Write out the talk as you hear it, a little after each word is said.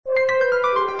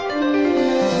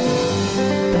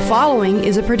following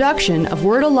is a production of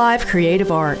Word Alive Creative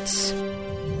Arts.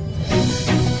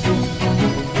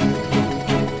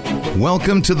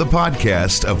 Welcome to the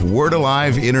podcast of Word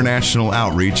Alive International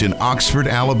Outreach in Oxford,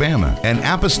 Alabama, an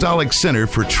apostolic center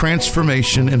for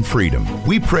transformation and freedom.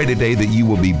 We pray today that you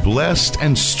will be blessed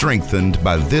and strengthened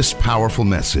by this powerful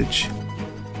message.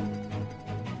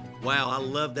 Wow, I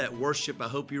love that worship. I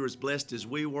hope you were as blessed as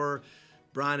we were.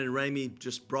 Brian and Ramey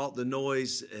just brought the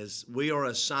noise as we are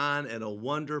a sign and a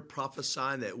wonder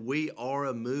prophesying that we are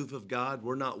a move of God.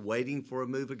 We're not waiting for a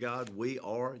move of God. We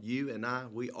are, you and I,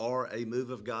 we are a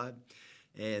move of God.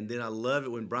 And then I love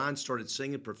it when Brian started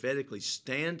singing prophetically,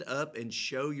 stand up and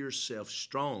show yourself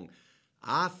strong.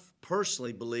 I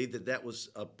personally believe that that was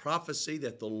a prophecy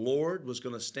that the Lord was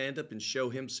going to stand up and show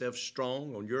himself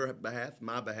strong on your behalf,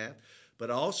 my behalf. But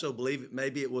I also believe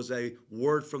maybe it was a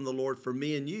word from the Lord for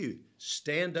me and you.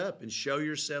 Stand up and show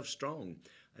yourself strong.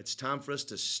 It's time for us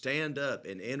to stand up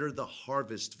and enter the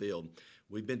harvest field.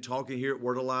 We've been talking here at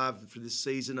Word Alive for this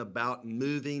season about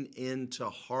moving into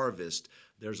harvest.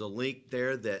 There's a link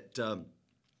there that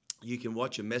you can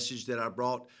watch a message that I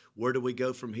brought. Where do we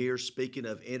go from here? Speaking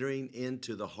of entering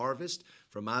into the harvest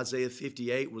from Isaiah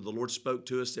 58, where the Lord spoke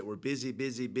to us that we're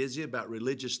busy about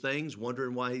religious things,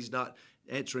 wondering why he's not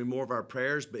answering more of our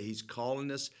prayers, but he's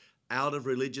calling us out of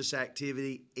religious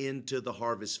activity into the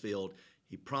harvest field.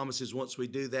 He promises once we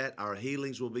do that, our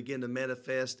healings will begin to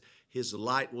manifest. His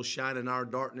light will shine in our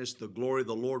darkness. The glory of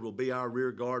the Lord will be our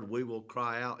rear guard. We will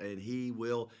cry out and he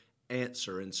will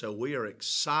answer. And so we are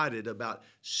excited about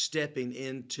stepping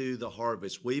into the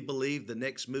harvest. We believe the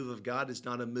next move of God is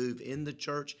not a move in the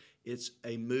church, it's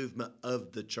a movement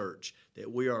of the church,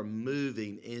 that we are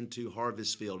moving into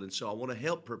harvest field. And so I want to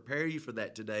help prepare you for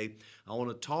that today. I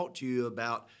want to talk to you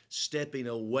about stepping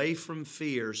away from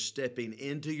fear, stepping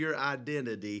into your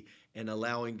identity, and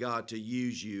allowing God to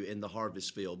use you in the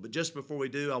harvest field. But just before we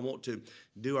do, I want to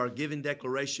do our giving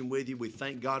declaration with you. We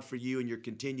thank God for you and your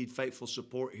continued faithful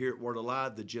support here at Word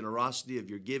Alive, the generosity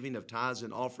of your giving of tithes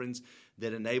and offerings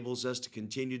that enables us to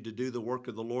continue to do the work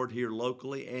of the Lord here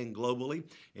locally and globally.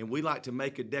 And we like to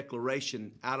make a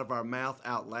declaration out of our mouth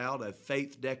out loud, a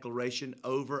faith declaration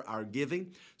over our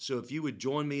giving. So if you would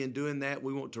join me in doing that,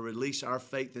 we want to release our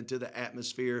faith into the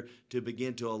atmosphere to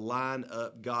begin to align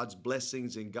up God's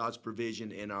blessings and God's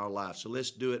provision in our life. So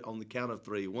let's do it on the count of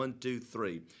three. 1, 2,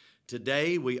 3.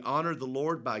 Today we honor the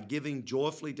Lord by giving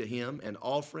joyfully to him and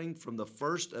offering from the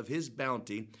first of his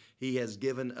bounty he has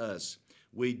given us.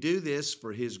 We do this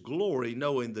for his glory,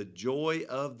 knowing the joy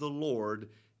of the Lord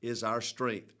is our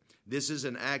strength. This is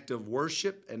an act of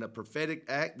worship and a prophetic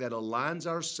act that aligns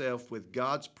ourselves with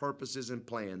God's purposes and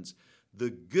plans. The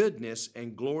goodness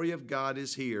and glory of God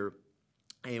is here,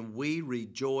 and we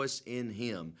rejoice in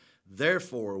him.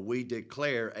 Therefore, we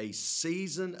declare a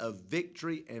season of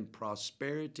victory and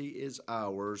prosperity is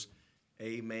ours.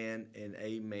 Amen and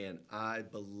amen. I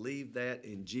believe that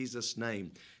in Jesus'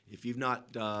 name. If you've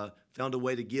not found a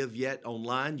way to give yet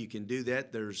online, you can do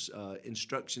that. There's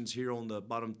instructions here on the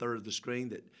bottom third of the screen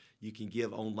that you can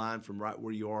give online from right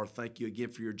where you are. Thank you again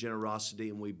for your generosity,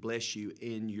 and we bless you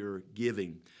in your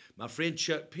giving. My friend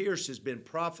Chuck Pierce has been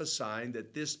prophesying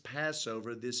that this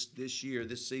Passover, this year,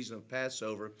 this season of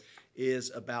Passover,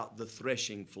 is about the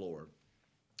threshing floor.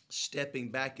 Stepping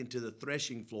back into the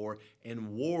threshing floor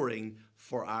and warring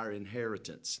for our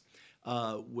inheritance.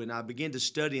 When I began to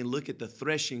study and look at the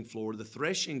threshing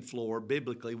floor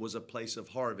biblically was a place of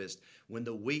harvest. When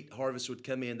the wheat harvest would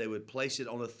come in, they would place it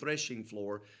on a threshing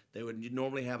floor. They would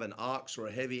normally have an ox or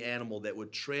a heavy animal that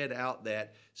would tread out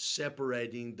that,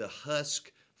 separating the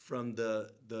husk from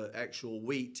the actual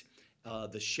wheat,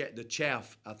 the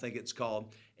chaff, I think it's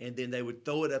called. And then they would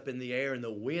throw it up in the air and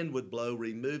the wind would blow,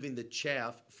 removing the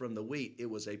chaff from the wheat. It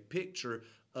was a picture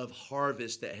of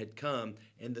harvest that had come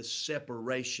and the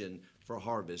separation for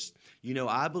harvest. You know,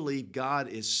 I believe God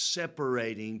is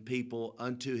separating people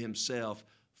unto himself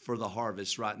for the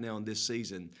harvest right now in this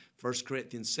season. 1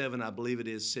 Corinthians 7, I believe it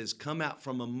is, says, come out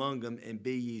from among them and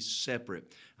be ye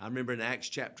separate. I remember in Acts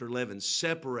chapter 11,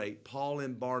 separate Paul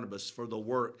and Barnabas for the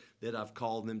work that I've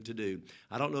called them to do.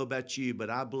 I don't know about you, but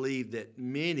I believe that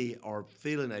many are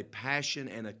feeling a passion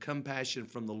and a compassion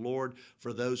from the Lord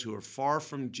for those who are far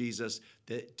from Jesus,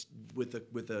 that with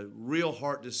a real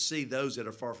heart to see those that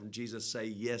are far from Jesus say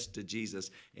yes to Jesus.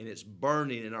 And it's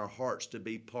burning in our hearts to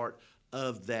be part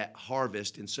of that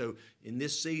harvest. And so in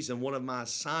this season, one of my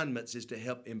assignments is to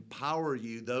help empower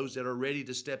you, those that are ready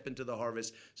to step into the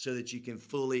harvest, so that you can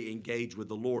fully engage with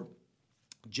the Lord.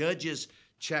 Judges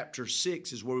chapter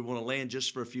 6 is where we want to land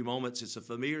just for a few moments. It's a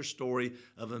familiar story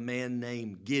of a man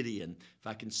named Gideon. If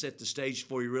I can set the stage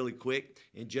for you really quick,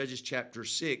 in Judges chapter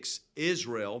 6,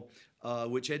 Israel,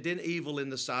 which had done evil in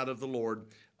the sight of the Lord,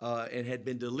 and had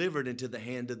been delivered into the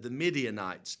hand of the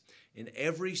Midianites. And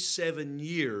every 7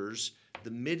 years, the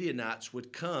Midianites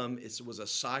would come. It was a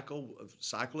cycle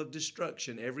of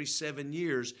destruction. Every 7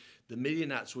 years, the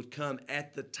Midianites would come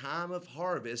at the time of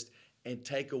harvest and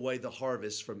take away the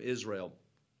harvest from Israel.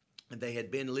 And they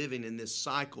had been living in this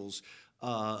cycles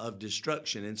of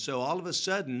destruction. And so all of a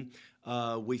sudden,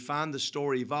 we find the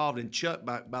story evolved. And Chuck,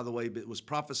 by the way, was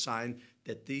prophesying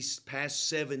that these past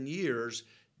 7 years,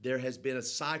 there has been a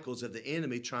cycles of the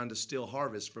enemy trying to steal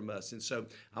harvest from us. And so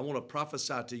I want to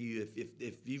prophesy to you,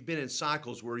 if you've been in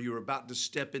cycles where you're about to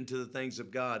step into the things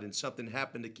of God and something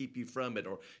happened to keep you from it,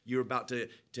 or you're about to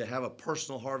have a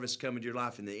personal harvest come into your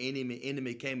life and the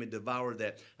enemy came and devoured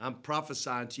that, I'm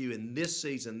prophesying to you in this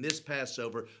season, this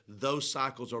Passover, those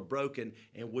cycles are broken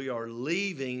and we are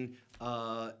leaving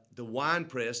the wine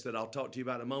press that I'll talk to you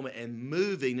about in a moment and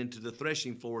moving into the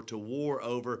threshing floor to war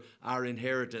over our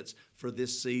inheritance for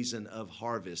this season of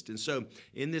harvest. And so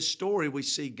in this story, we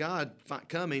see God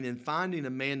coming and finding a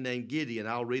man named Gideon.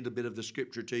 I'll read a bit of the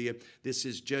scripture to you. This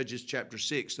is Judges chapter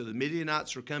 6. So the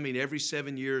Midianites are coming every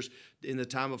 7 years in the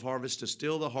time of harvest to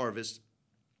steal the harvest.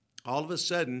 All of a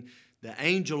sudden, the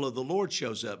angel of the Lord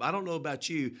shows up. I don't know about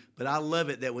you, but I love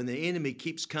it that when the enemy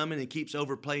keeps coming and keeps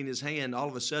overplaying his hand, all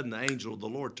of a sudden the angel of the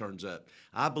Lord turns up.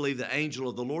 I believe the angel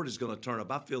of the Lord is going to turn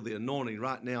up. I feel the anointing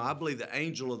right now. I believe the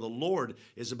angel of the Lord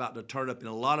is about to turn up in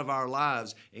a lot of our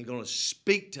lives and going to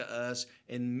speak to us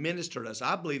and minister to us.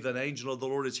 I believe that angel of the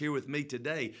Lord is here with me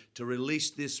today to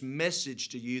release this message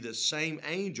to you, the same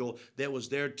angel that was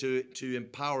there to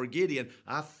empower Gideon.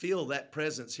 I feel that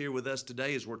presence here with us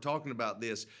today as we're talking about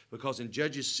this, because in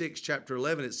Judges 6, chapter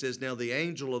 11, it says, "Now the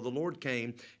angel of the Lord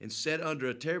came and sat under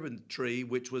a terebinth tree,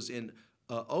 which was in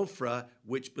Ophrah,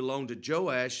 which belonged to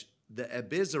Joash the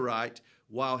Abiezrite,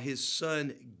 while his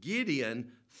son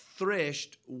Gideon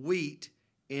threshed wheat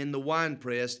in the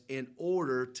winepress in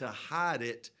order to hide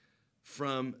it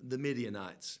from the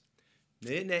Midianites."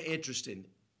 Now, isn't that interesting?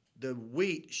 The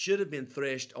wheat should have been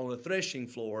threshed on a threshing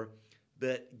floor,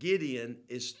 but Gideon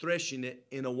is threshing it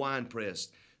in a winepress.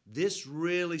 This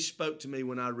really spoke to me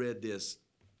when I read this.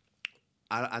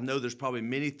 I know there's probably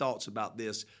many thoughts about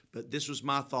this, but this was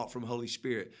my thought from Holy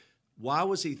Spirit. Why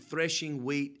was he threshing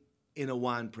wheat in a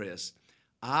winepress?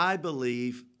 I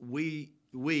believe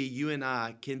you and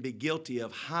I can be guilty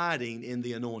of hiding in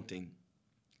the anointing,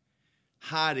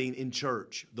 hiding in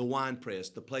church, the winepress,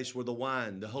 the place where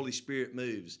the Holy Spirit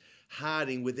moves,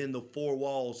 hiding within the four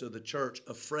walls of the church,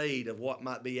 afraid of what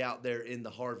might be out there in the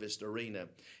harvest arena.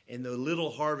 And the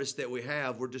little harvest that we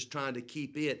have, we're just trying to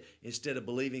keep it instead of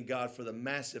believing God for the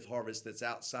massive harvest that's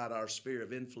outside our sphere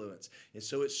of influence. And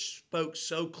so it spoke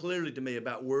so clearly to me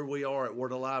about where we are at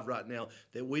Word Alive right now,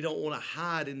 that we don't want to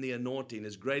hide in the anointing.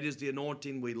 As great as the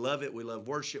anointing, we love it. We love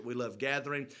worship. We love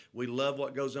gathering. We love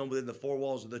what goes on within the four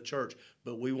walls of the church.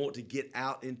 But we want to get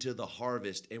out into the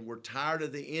harvest. And we're tired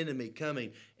of the enemy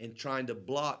coming and trying to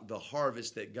block the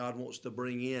harvest that God wants to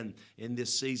bring in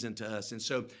this season to us. And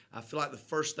so I feel like the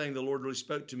first thing the Lord really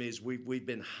spoke to me is we've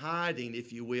been hiding,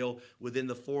 if you will, within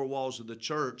the four walls of the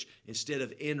church instead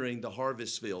of entering the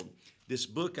harvest field. This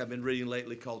book I've been reading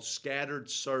lately called Scattered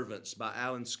Servants by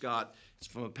Alan Scott. It's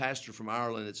from a pastor from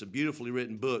Ireland. It's a beautifully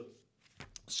written book.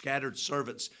 Scattered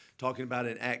servants, talking about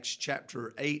in Acts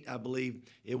chapter 8, I believe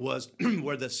it was,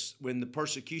 where when the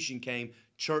persecution came,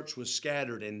 church was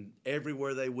scattered, and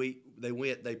everywhere they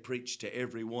went, they preached to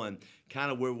everyone,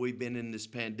 kind of where we've been in this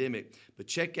pandemic. But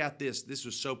check out this. This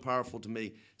was so powerful to me.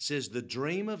 It says, the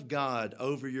dream of God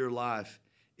over your life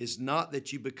is not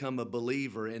that you become a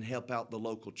believer and help out the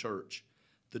local church.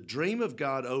 The dream of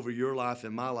God over your life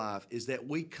and my life is that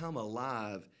we come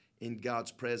alive in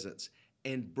God's presence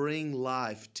and bring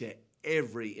life to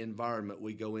every environment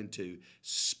we go into,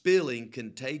 spilling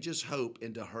contagious hope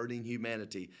into hurting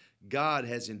humanity. God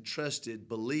has entrusted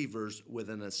believers with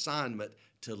an assignment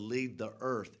to lead the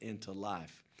earth into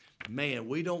life. Man,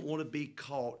 we don't want to be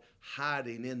caught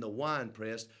hiding in the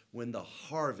winepress when the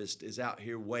harvest is out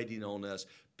here waiting on us.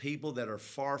 People that are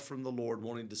far from the Lord,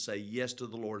 wanting to say yes to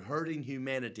the Lord, hurting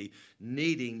humanity,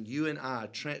 needing you and I,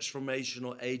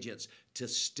 transformational agents, to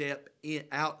step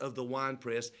out of the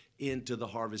winepress into the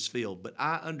harvest field. But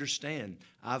I understand.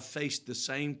 I've faced the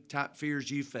same type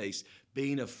fears you face,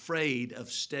 being afraid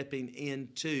of stepping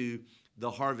into the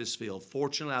harvest field.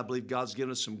 Fortunately, I believe God's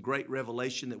given us some great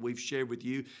revelation that we've shared with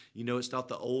you. You know, it's not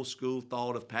the old school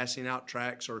thought of passing out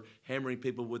tracts or hammering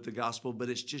people with the gospel, but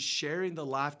it's just sharing the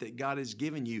life that God has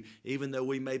given you, even though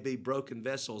we may be broken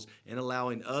vessels, and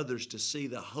allowing others to see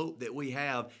the hope that we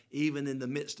have even in the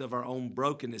midst of our own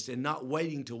brokenness, and not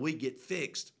waiting till we get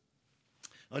fixed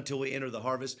until we enter the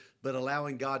harvest, but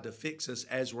allowing God to fix us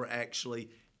as we're actually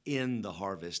in the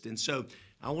harvest. And so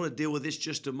I want to deal with this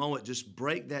just a moment. Just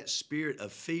break that spirit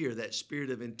of fear, that spirit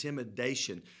of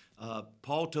intimidation.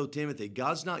 Paul told Timothy,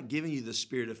 God's not giving you the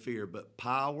spirit of fear, but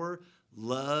power,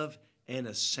 love, and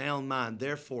a sound mind.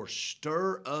 Therefore,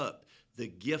 stir up the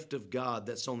gift of God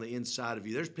that's on the inside of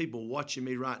you. There's people watching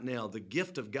me right now. The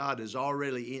gift of God is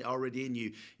already in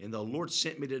you, and the Lord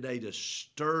sent me today to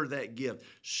stir that gift,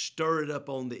 stir it up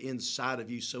on the inside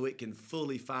of you so it can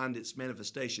fully find its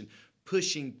manifestation,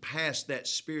 pushing past that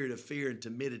spirit of fear and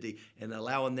timidity and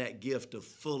allowing that gift to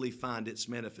fully find its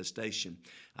manifestation.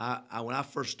 When I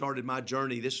first started my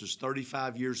journey, this was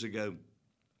 35 years ago,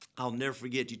 I'll never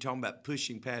forget you talking about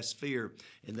pushing past fear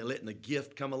and then letting the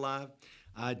gift come alive.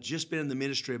 I'd just been in the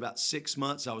ministry about 6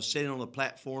 months. I was sitting on the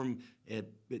platform at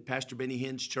Pastor Benny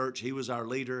Hinn's church. He was our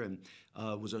leader, and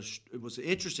it was an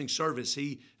interesting service.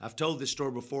 I've told this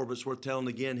story before, but it's worth telling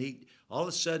again. He all of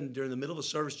a sudden during the middle of a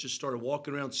service just started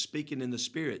walking around speaking in the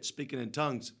Spirit, speaking in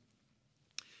tongues.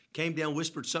 Came down,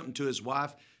 whispered something to his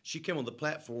wife. She came on the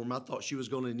platform. I thought she was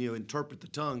going to interpret the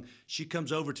tongue. She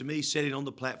comes over to me, sitting on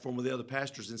the platform with the other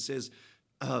pastors, and says,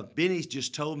 Benny's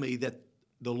just told me that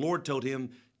the Lord told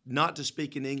him not to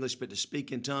speak in English, but to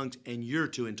speak in tongues, and you're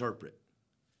to interpret.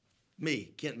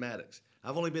 Me, Kent Maddox.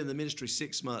 I've only been in the ministry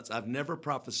 6 months. I've never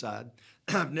prophesied.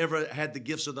 I've never had the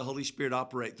gifts of the Holy Spirit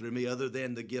operate through me other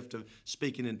than the gift of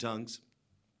speaking in tongues.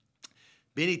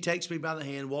 Benny takes me by the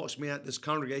hand, walks me out, this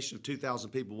congregation of 2,000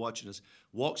 people watching us,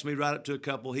 walks me right up to a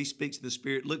couple. He speaks to the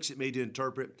Spirit, looks at me to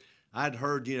interpret. I'd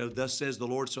heard, thus says the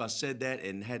Lord, so I said that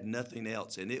and had nothing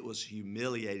else, and it was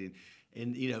humiliating.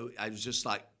 And, I was just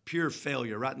like pure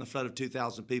failure right in the front of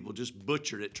 2,000 people, just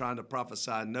butchered it, trying to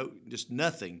prophesy, just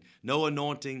nothing, no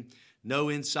anointing,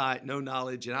 no insight, no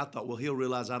knowledge. And I thought, well, he'll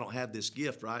realize I don't have this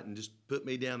gift, right? And just put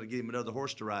me down and give him another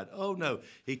horse to ride. Oh, no.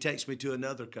 He takes me to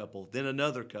another couple, then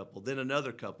another couple, then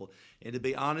another couple. And to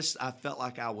be honest, I felt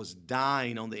like I was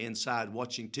dying on the inside,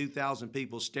 watching 2,000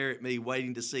 people stare at me,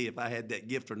 waiting to see if I had that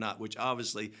gift or not, which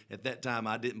obviously at that time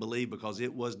I didn't believe because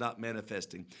it was not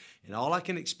manifesting. And all I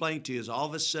can explain to you is all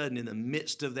of a sudden in the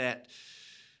midst of that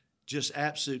just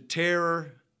absolute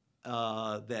terror,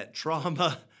 that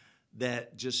trauma,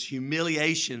 that just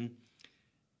humiliation,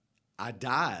 I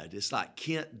died. It's like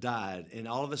Kent died. And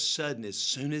all of a sudden, as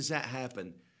soon as that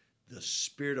happened, the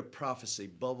spirit of prophecy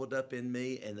bubbled up in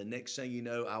me. And the next thing you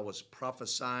know, I was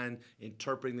prophesying,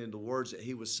 interpreting the words that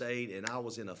he was saying. And I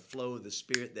was in a flow of the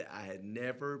Spirit that I had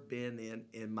never been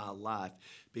in my life,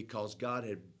 because God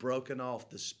had broken off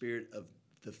the spirit of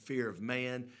the fear of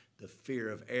man, the fear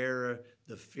of error,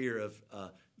 the fear of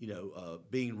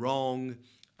being wrong,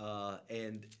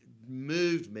 and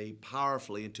moved me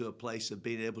powerfully into a place of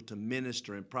being able to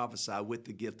minister and prophesy with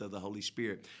the gift of the Holy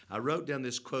Spirit. I wrote down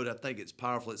this quote. I think it's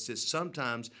powerful. It says,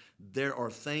 sometimes there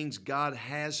are things God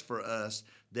has for us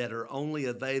that are only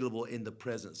available in the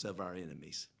presence of our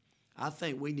enemies. I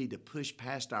think we need to push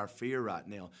past our fear right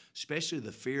now, especially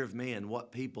the fear of man,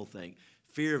 what people think,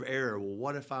 fear of error. Well,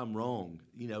 what if I'm wrong?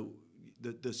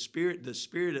 The spirit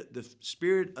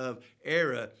of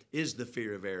error is the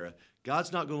fear of error.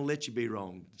 God's not going to let you be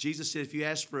wrong. Jesus said, if you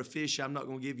ask for a fish, I'm not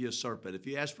going to give you a serpent. If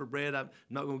you ask for bread, I'm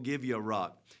not going to give you a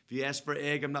rock. If you ask for an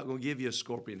egg, I'm not going to give you a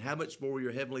scorpion. How much more will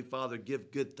your Heavenly Father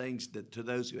give good things to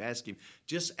those who ask Him?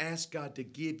 Just ask God to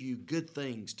give you good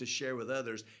things to share with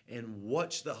others, and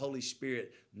watch the Holy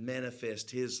Spirit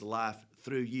manifest His life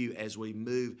through you as we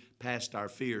move past our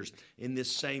fears. In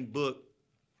this same book,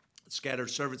 Scattered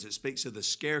Servants, it speaks of the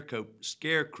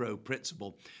scarecrow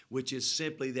principle, which is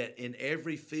simply that in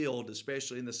every field,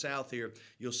 especially in the South here,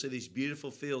 you'll see these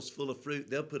beautiful fields full of fruit.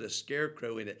 They'll put a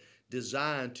scarecrow in it,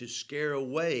 designed to scare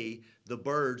away the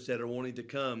birds that are wanting to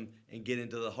come and get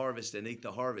into the harvest and eat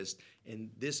the harvest.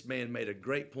 And this man made a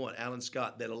great point, Alan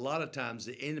Scott, that a lot of times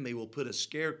the enemy will put a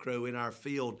scarecrow in our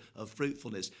field of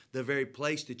fruitfulness, the very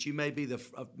place that you may be the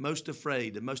most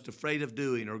afraid of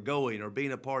doing or going or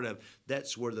being a part of.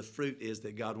 That's where the fruit is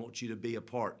that God wants you to be a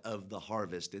part of the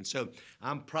harvest. And so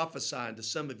I'm prophesying to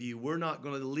some of you, we're not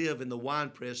going to live in the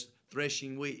winepress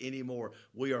threshing wheat anymore.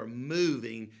 We are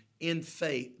moving in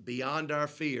faith beyond our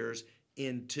fears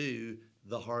into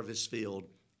the harvest field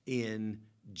in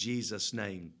Jesus'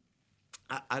 name.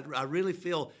 I really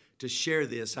feel to share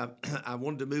this. I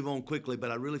wanted to move on quickly,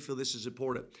 but I really feel this is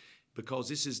important. because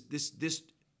this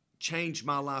changed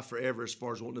my life forever as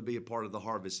far as wanting to be a part of the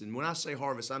harvest. And when I say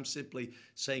harvest, I'm simply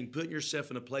saying putting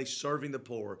yourself in a place, serving the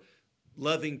poor,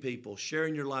 loving people,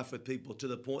 sharing your life with people to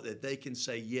the point that they can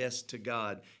say yes to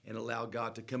God and allow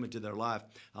God to come into their life.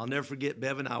 I'll never forget,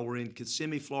 Bev and I were in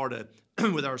Kissimmee, Florida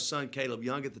with our son, Caleb,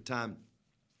 young at the time,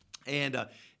 and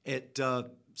at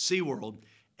SeaWorld.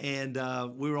 And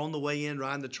we were on the way in,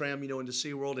 riding the tram, into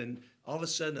SeaWorld, and all of a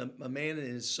sudden a man and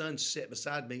his son sat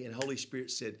beside me, and Holy Spirit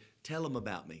said, tell him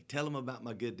about me. Tell him about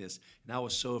my goodness. And I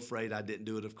was so afraid I didn't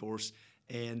do it, of course,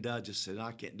 and just said,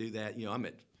 I can't do that.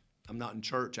 I'm not in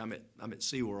church. I'm at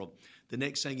SeaWorld. The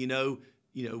next thing you know,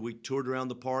 we toured around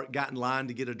the park, got in line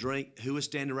to get a drink. Who was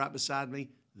standing right beside me?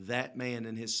 That man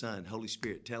and his son. Holy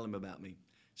Spirit, tell him about me.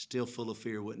 Still full of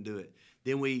fear, wouldn't do it.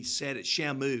 Then we sat at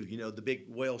Shamu, the big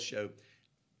whale show.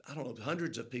 I don't know,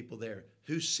 hundreds of people there.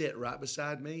 Who sat right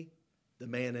beside me? The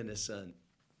man and his son.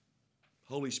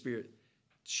 Holy Spirit,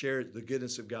 share the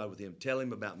goodness of God with him. Tell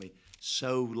him about me.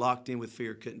 So locked in with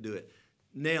fear, couldn't do it.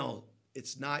 Now,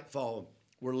 it's nightfall.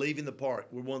 We're leaving the park.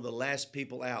 We're one of the last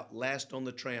people out, last on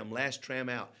the tram, last tram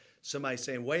out. Somebody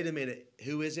saying, wait a minute,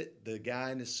 who is it? The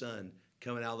guy and his son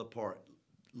coming out of the park.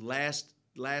 Last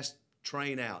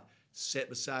train out, sat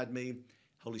beside me.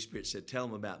 Holy Spirit said, tell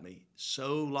him about me.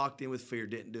 So locked in with fear,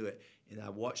 didn't do it. And I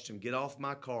watched him get off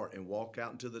my cart and walk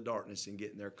out into the darkness and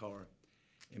get in their car.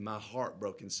 And my heart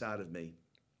broke inside of me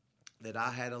that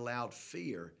I had allowed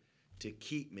fear to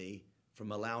keep me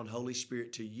from allowing Holy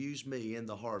Spirit to use me in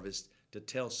the harvest to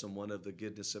tell someone of the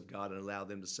goodness of God and allow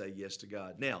them to say yes to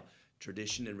God. Now,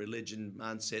 tradition and religion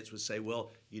mindsets would say,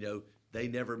 well, they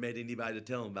never met anybody to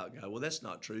tell them about God. Well, that's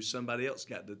not true. Somebody else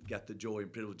got the joy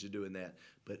and privilege of doing that.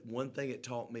 But one thing it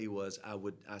taught me was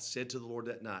I said to the Lord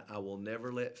that night, I will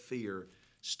never let fear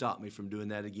stop me from doing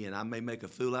that again. I may make a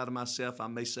fool out of myself. I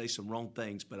may say some wrong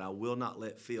things, but I will not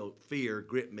let fear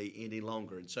grip me any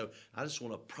longer. And so I just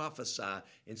want to prophesy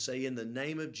and say, in the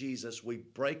name of Jesus, we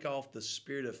break off the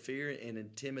spirit of fear and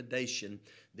intimidation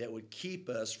that would keep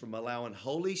us from allowing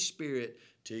Holy Spirit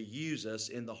to use us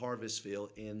in the harvest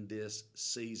field in this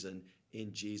season,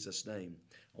 in Jesus' name.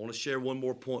 I want to share one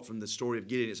more point from the story of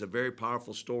Gideon. It's a very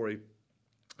powerful story.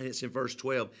 And it's in verse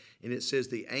 12, and it says,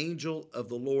 the angel of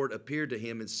the Lord appeared to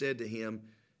him and said to him,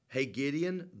 hey,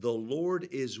 Gideon, the Lord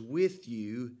is with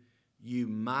you, you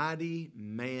mighty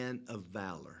man of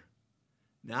valor.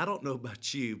 Now, I don't know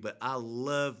about you, but I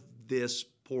love this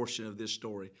portion of this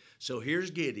story. So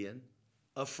here's Gideon,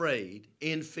 afraid,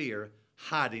 in fear,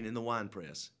 hiding in the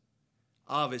winepress.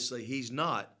 Obviously, he's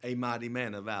not a mighty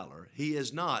man of valor. He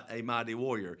is not a mighty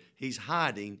warrior. He's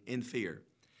hiding in fear.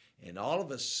 And all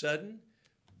of a sudden,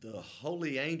 the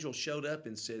holy angel showed up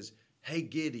and says, hey,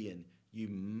 Gideon, you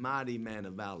mighty man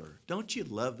of valor. Don't you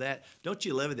love that? Don't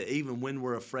you love it that even when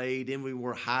we're afraid and when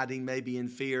we're hiding maybe in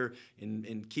fear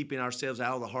and keeping ourselves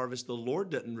out of the harvest, the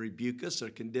Lord doesn't rebuke us or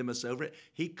condemn us over it.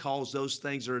 He calls those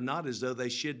things that are not as though they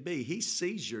should be. He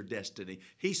sees your destiny.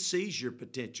 He sees your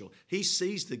potential. He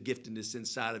sees the giftedness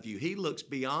inside of you. He looks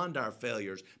beyond our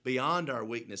failures, beyond our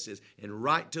weaknesses, and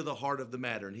right to the heart of the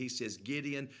matter. And he says,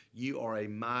 Gideon, you are a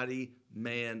mighty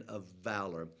man of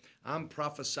valor. I'm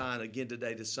prophesying again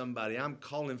today to somebody. I'm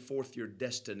calling forth your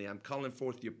destiny. I'm calling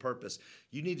forth your purpose.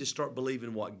 You need to start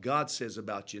believing what God says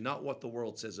about you, not what the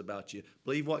world says about you.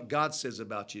 Believe what God says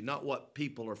about you, not what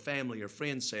people or family or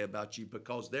friends say about you,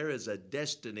 because there is a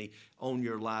destiny on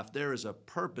your life. There is a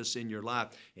purpose in your life.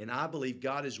 And I believe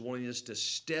God is wanting us to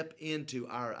step into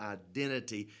our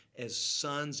identity as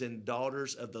sons and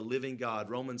daughters of the living God.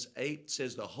 Romans 8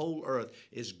 says the whole earth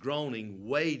is groaning,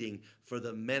 waiting for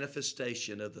the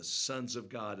manifestation of the sons of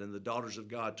God and the daughters of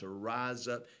God to rise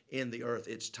up in the earth.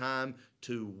 It's time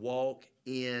to walk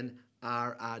in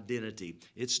our identity.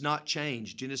 It's not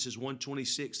changed. Genesis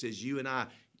 1:26 says you and I,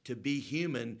 to be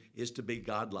human is to be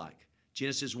godlike.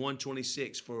 Genesis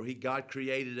 1:26, for God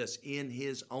created us in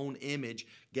his own image,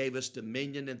 gave us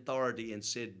dominion and authority, and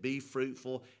said, be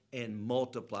fruitful and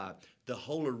multiply. The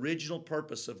whole original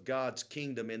purpose of God's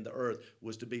kingdom in the earth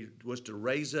was to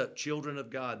raise up children of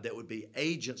God that would be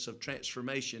agents of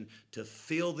transformation to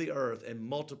fill the earth and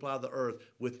multiply the earth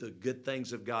with the good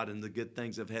things of God and the good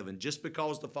things of heaven. Just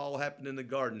because the fall happened in the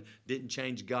garden didn't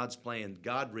change God's plan.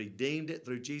 God redeemed it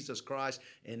through Jesus Christ.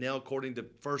 And now according to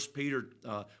 1 Peter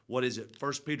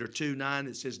 2:9,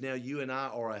 it says, now you and I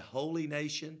are a holy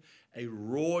nation, a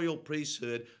royal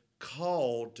priesthood,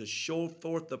 called to show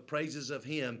forth the praises of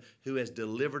him who has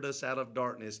delivered us out of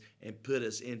darkness and put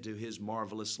us into his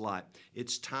marvelous light.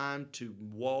 It's time to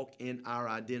walk in our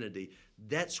identity.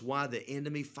 That's why the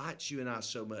enemy fights you and I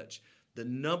so much. The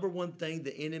number one thing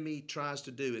the enemy tries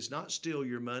to do is not steal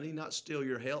your money, not steal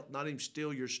your health, not even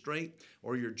steal your strength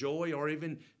or your joy or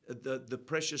even the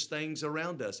precious things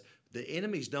around us. The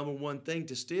enemy's number one thing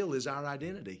to steal is our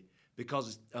identity,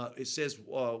 because it says,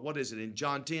 what is it in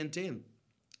John 10:10?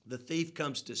 The thief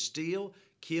comes to steal,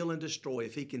 kill, and destroy.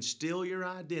 If he can steal your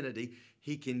identity,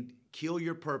 he can kill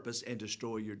your purpose and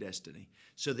destroy your destiny.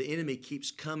 So the enemy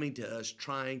keeps coming to us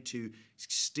trying to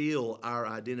steal our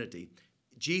identity.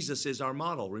 Jesus is our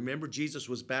model. Remember, Jesus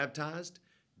was baptized.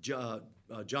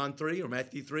 John 3 or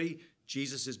Matthew 3,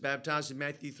 Jesus is baptized in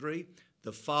Matthew 3.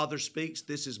 The Father speaks,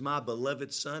 "This is my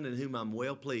beloved Son in whom I'm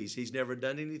well pleased." He's never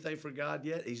done anything for God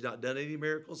yet. He's not done any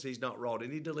miracles. He's not wrought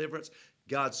any deliverance.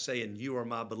 God's saying, "You are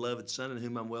my beloved Son in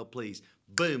whom I'm well pleased."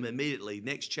 Boom, immediately,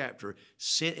 next chapter,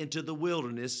 sent into the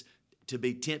wilderness to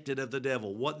be tempted of the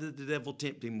devil. What did the devil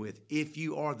tempt him with? If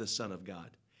you are the Son of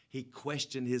God. He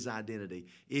questioned his identity.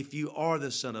 If you are the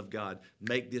Son of God,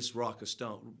 make this rock a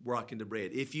stone, rock into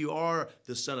bread. If you are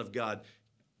the Son of God,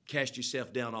 cast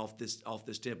yourself down off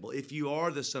this temple. If you are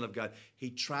the Son of God, he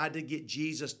tried to get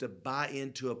Jesus to buy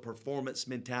into a performance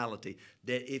mentality,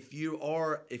 that if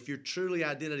your truly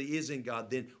identity is in God,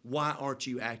 then why aren't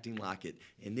you acting like it?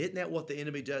 And isn't that what the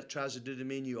enemy tries to do to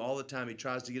me and you all the time? He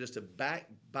tries to get us to buy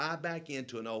back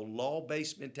into an old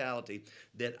law-based mentality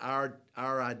that our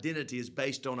identity is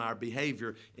based on our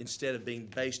behavior instead of being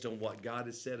based on what God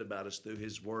has said about us through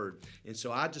his word. And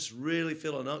so I just really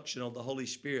feel an unction on the Holy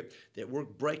Spirit that we're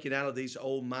breaking out of these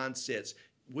old mindsets.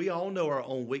 We all know our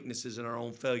own weaknesses and our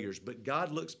own failures, but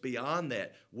God looks beyond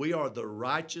that. We are the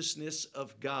righteousness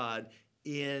of God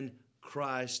in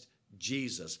Christ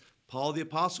Jesus. Paul the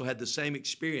Apostle had the same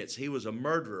experience. He was a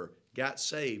murderer, got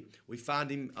saved. We find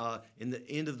him in the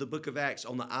end of the book of Acts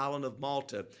on the island of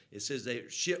Malta. It says they're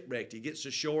shipwrecked. He gets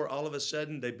ashore. All of a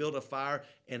sudden, they build a fire,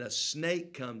 and a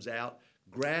snake comes out,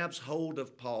 grabs hold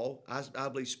of Paul, I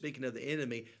believe speaking of the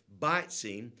enemy, bites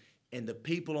him, and the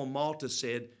people on Malta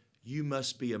said, "You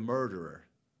must be a murderer."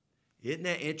 Isn't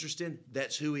that interesting?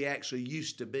 That's who he actually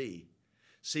used to be.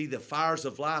 See, the fires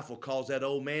of life will cause that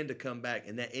old man to come back,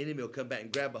 and that enemy will come back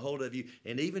and grab a hold of you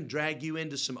and even drag you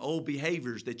into some old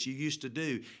behaviors that you used to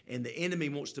do. And the enemy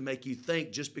wants to make you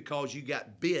think just because you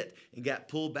got bit and got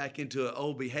pulled back into an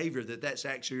old behavior that that's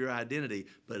actually your identity.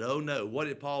 But oh no, what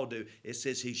did Paul do? It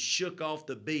says he shook off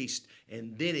the beast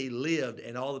and then he lived,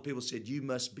 and all the people said, "You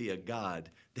must be a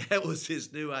god." That was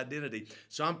his new identity.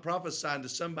 So I'm prophesying to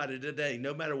somebody today,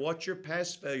 no matter what your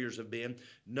past failures have been,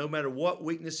 no matter what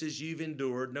weaknesses you've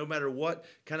endured, no matter what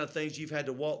kind of things you've had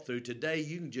to walk through, today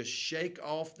you can just shake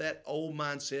off that old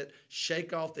mindset,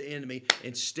 shake off the enemy,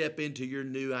 and step into your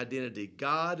new identity.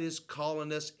 God is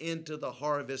calling us into the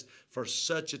harvest for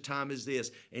such a time as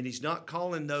this. And he's not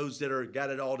calling those that are got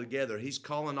it all together. He's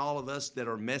calling all of us that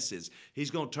are messes.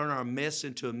 He's going to turn our mess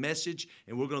into a message,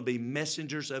 and we're going to be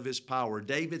messengers of his power.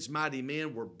 David's mighty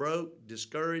men were broke,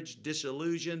 discouraged,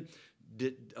 disillusioned,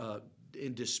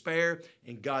 in despair,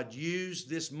 and God used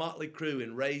this motley crew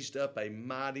and raised up a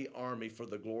mighty army for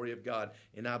the glory of God.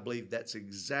 And I believe that's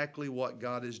exactly what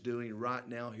God is doing right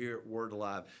now here at Word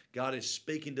Alive. God is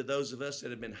speaking to those of us that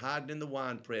have been hiding in the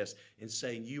winepress and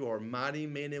saying, "You are mighty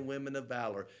men and women of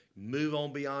valor. Move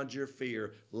on beyond your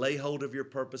fear. Lay hold of your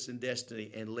purpose and destiny,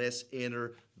 and let's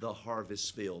enter the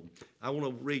harvest field." I want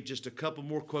to read just a couple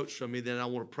more quotes from me, then I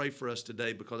want to pray for us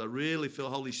today because I really feel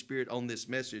Holy Spirit on this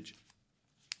message.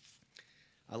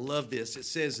 I love this. It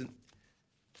says,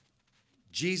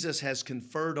 Jesus has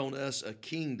conferred on us a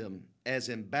kingdom. As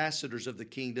ambassadors of the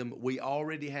kingdom, we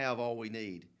already have all we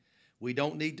need. We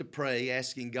don't need to pray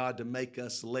asking God to make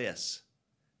us less.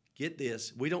 Get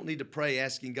this. We don't need to pray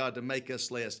asking God to make us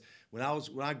less. When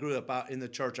I grew up out in the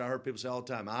church, I heard people say all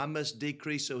the time, "I must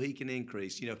decrease so he can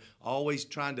increase." Always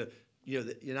trying to,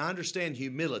 and I understand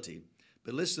humility,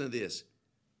 but listen to this.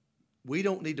 We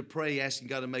don't need to pray asking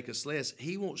God to make us less.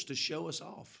 He wants to show us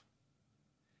off.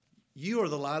 You are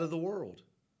the light of the world.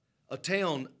 A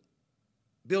town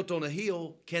built on a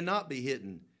hill cannot be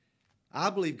hidden. I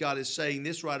believe God is saying,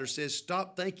 this writer says,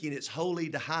 stop thinking it's holy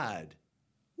to hide.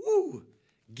 Woo!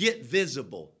 Get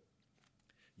visible.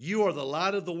 You are the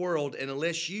light of the world, and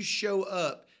unless you show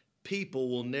up, people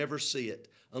will never see it.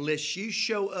 Unless you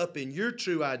show up in your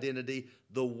true identity,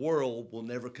 the world will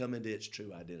never come into its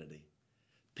true identity.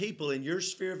 People in your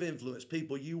sphere of influence,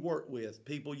 people you work with,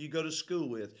 people you go to school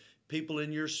with, people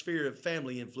in your sphere of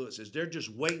family influences, they're just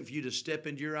waiting for you to step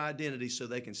into your identity so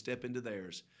they can step into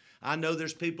theirs. I know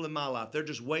there's people in my life, they're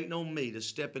just waiting on me to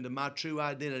step into my true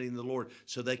identity in the Lord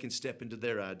so they can step into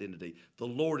their identity. The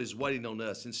Lord is waiting on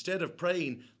us. Instead of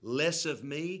praying less of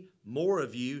me, more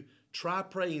of you, try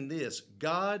praying this: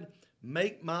 God,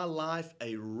 Make my life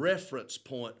a reference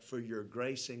point for your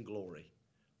grace and glory.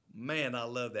 Man, I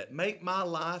love that. Make my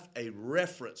life a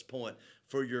reference point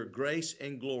for your grace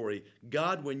and glory.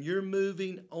 God, when you're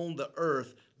moving on the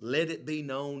earth, let it be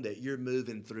known that you're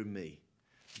moving through me.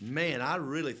 Man, I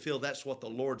really feel that's what the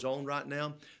Lord's on right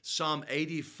now. Psalm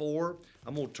 84,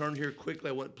 I'm going to turn here quickly.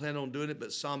 I wasn't planning on doing it,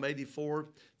 but Psalm 84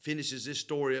 finishes this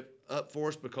story up for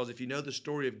us, because if you know the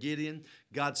story of Gideon,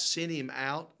 God sent him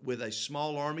out with a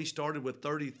small army, started with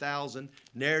 30,000,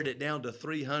 narrowed it down to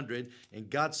 300, and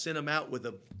God sent him out with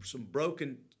some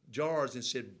broken jars and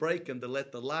said, break them to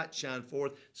let the light shine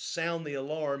forth, sound the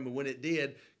alarm. And when it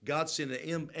did, God sent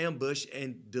an ambush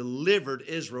and delivered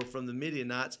Israel from the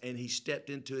Midianites, and he stepped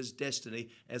into his destiny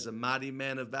as a mighty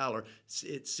man of valor.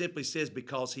 It simply says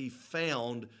because he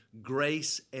found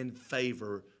grace and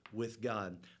favor with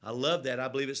God. I love that. I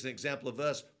believe it's an example of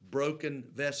us, broken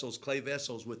vessels, clay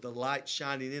vessels, with the light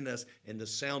shining in us and the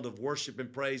sound of worship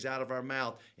and praise out of our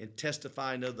mouth and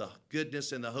testifying of the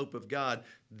goodness and the hope of God.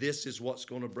 This is what's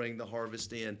going to bring the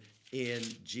harvest in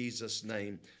Jesus'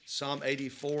 name. Psalm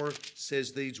 84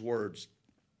 says these words,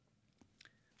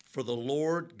 "For the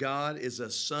Lord God is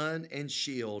a sun and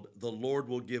shield. The Lord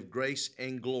will give grace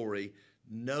and glory.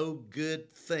 No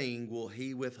good thing will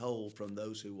he withhold from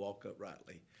those who walk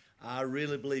uprightly." I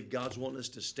really believe God's wanting us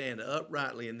to stand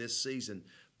uprightly in this season,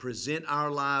 present our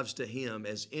lives to him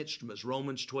as instruments.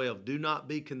 Romans 12, do not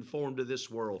be conformed to this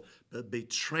world, but be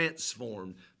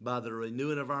transformed by the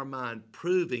renewing of our mind,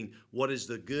 proving what is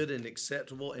the good and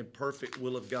acceptable and perfect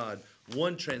will of God.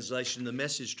 One translation, the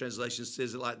Message translation,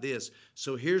 says it like this: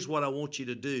 so here's what I want you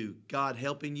to do, God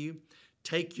helping you.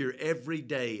 Take your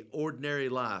everyday, ordinary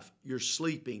life, your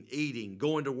sleeping, eating,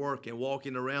 going to work, and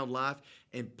walking around life,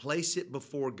 and place it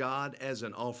before God as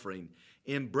an offering.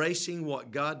 Embracing what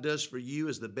God does for you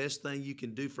is the best thing you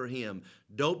can do for him.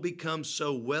 Don't become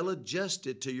so well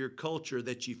adjusted to your culture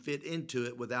that you fit into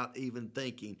it without even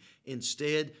thinking.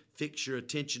 Instead, fix your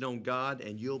attention on God,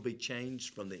 and you'll be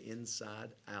changed from the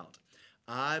inside out.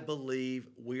 I believe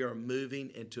we are moving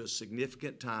into a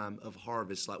significant time of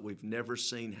harvest like we've never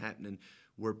seen happening,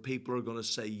 where people are going to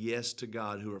say yes to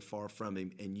God who are far from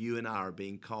him, and you and I are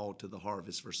being called to the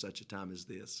harvest for such a time as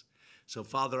this. So,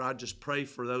 Father, I just pray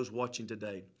for those watching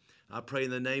today. I pray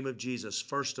in the name of Jesus,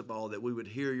 first of all, that we would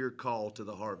hear your call to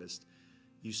the harvest.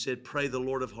 You said, pray the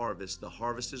Lord of harvest. The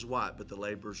harvest is white, but the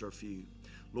laborers are few.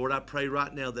 Lord, I pray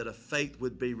right now that a faith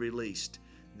would be released,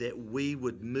 that we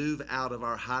would move out of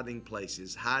our hiding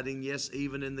places, hiding, yes,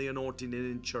 even in the anointing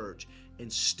and in church,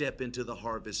 and step into the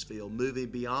harvest field, moving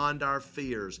beyond our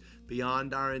fears,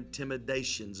 beyond our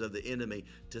intimidations of the enemy,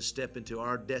 to step into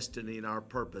our destiny and our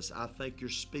purpose. I think you're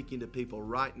speaking to people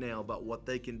right now about what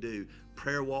they can do.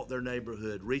 Prayer walk their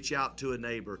neighborhood, reach out to a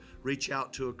neighbor, reach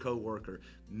out to a coworker,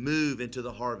 move into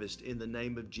the harvest in the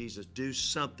name of Jesus. Do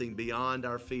something beyond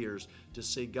our fears to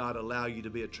see God allow you to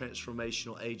be a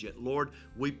transformational agent. Lord,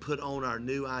 we put on our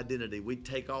new identity. We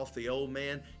take off the old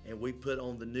man and we put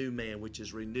on the new man, which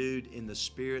is renewed in the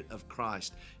Spirit of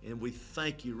Christ. And we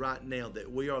thank you right now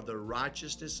that we are the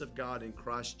righteousness of God in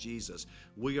Christ Jesus.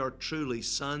 We are truly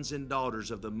sons and daughters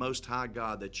of the Most High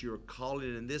God, that you are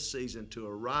calling in this season to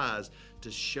arise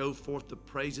to show forth the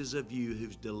praises of you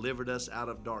who's delivered us out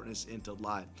of darkness into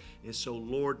light. And so,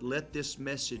 Lord, let this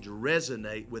message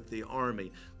resonate with the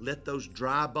army. Let those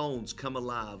dry bones come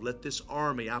alive. Let this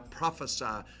army, I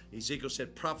prophesy, Ezekiel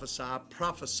said, prophesy, I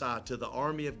prophesy to the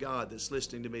army of God that's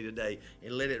listening to me today,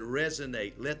 and let it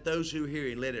resonate. Let those who hear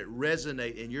it, let it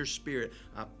resonate in your spirit.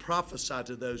 I prophesy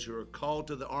to those who are called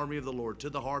to the army of the Lord, to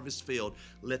the harvest field.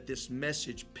 Let this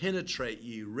message penetrate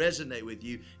you, resonate with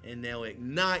you, and now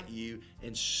ignite you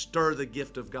and stir the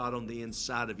gift of God on the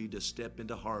inside of you to step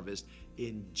into harvest.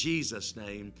 In Jesus'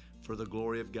 name, for the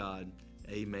glory of God,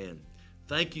 amen.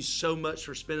 Thank you so much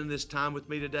for spending this time with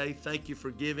me today. Thank you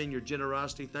for giving your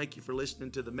generosity. Thank you for listening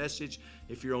to the message.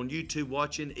 If you're on YouTube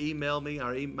watching, email me.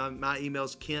 My email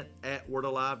is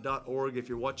kent@wordalive.org. If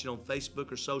you're watching on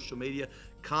Facebook or social media,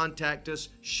 contact us.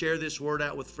 Share this word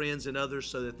out with friends and others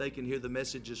so that they can hear the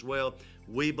message as well.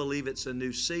 We believe it's a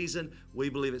new season. We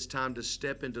believe it's time to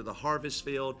step into the harvest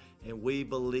field, and we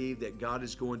believe that God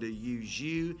is going to use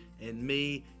you and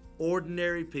me,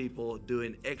 ordinary people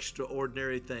doing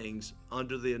extraordinary things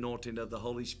under the anointing of the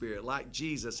Holy Spirit, like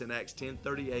Jesus in Acts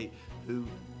 10:38, who,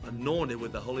 anointed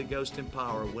with the Holy Ghost and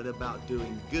power, went about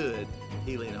doing good,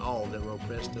 healing all that were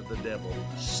oppressed of the devil.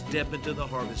 Step into the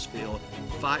harvest field,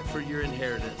 fight for your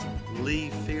inheritance,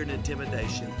 leave fear and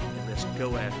intimidation, and let's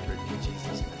go after it in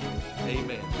Jesus' name.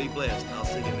 Amen. Be blessed. I'll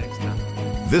see you next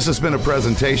time. This has been a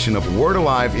presentation of Word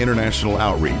Alive International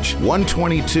Outreach,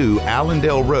 122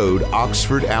 Allendale Road,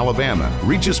 Oxford, Alabama.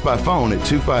 Reach us by phone at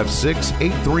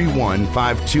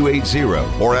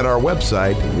 256-831-5280 or at our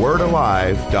website,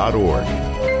 wordalive.org.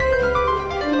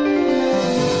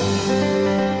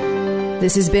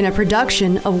 This has been a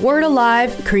production of Word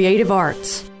Alive Creative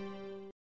Arts.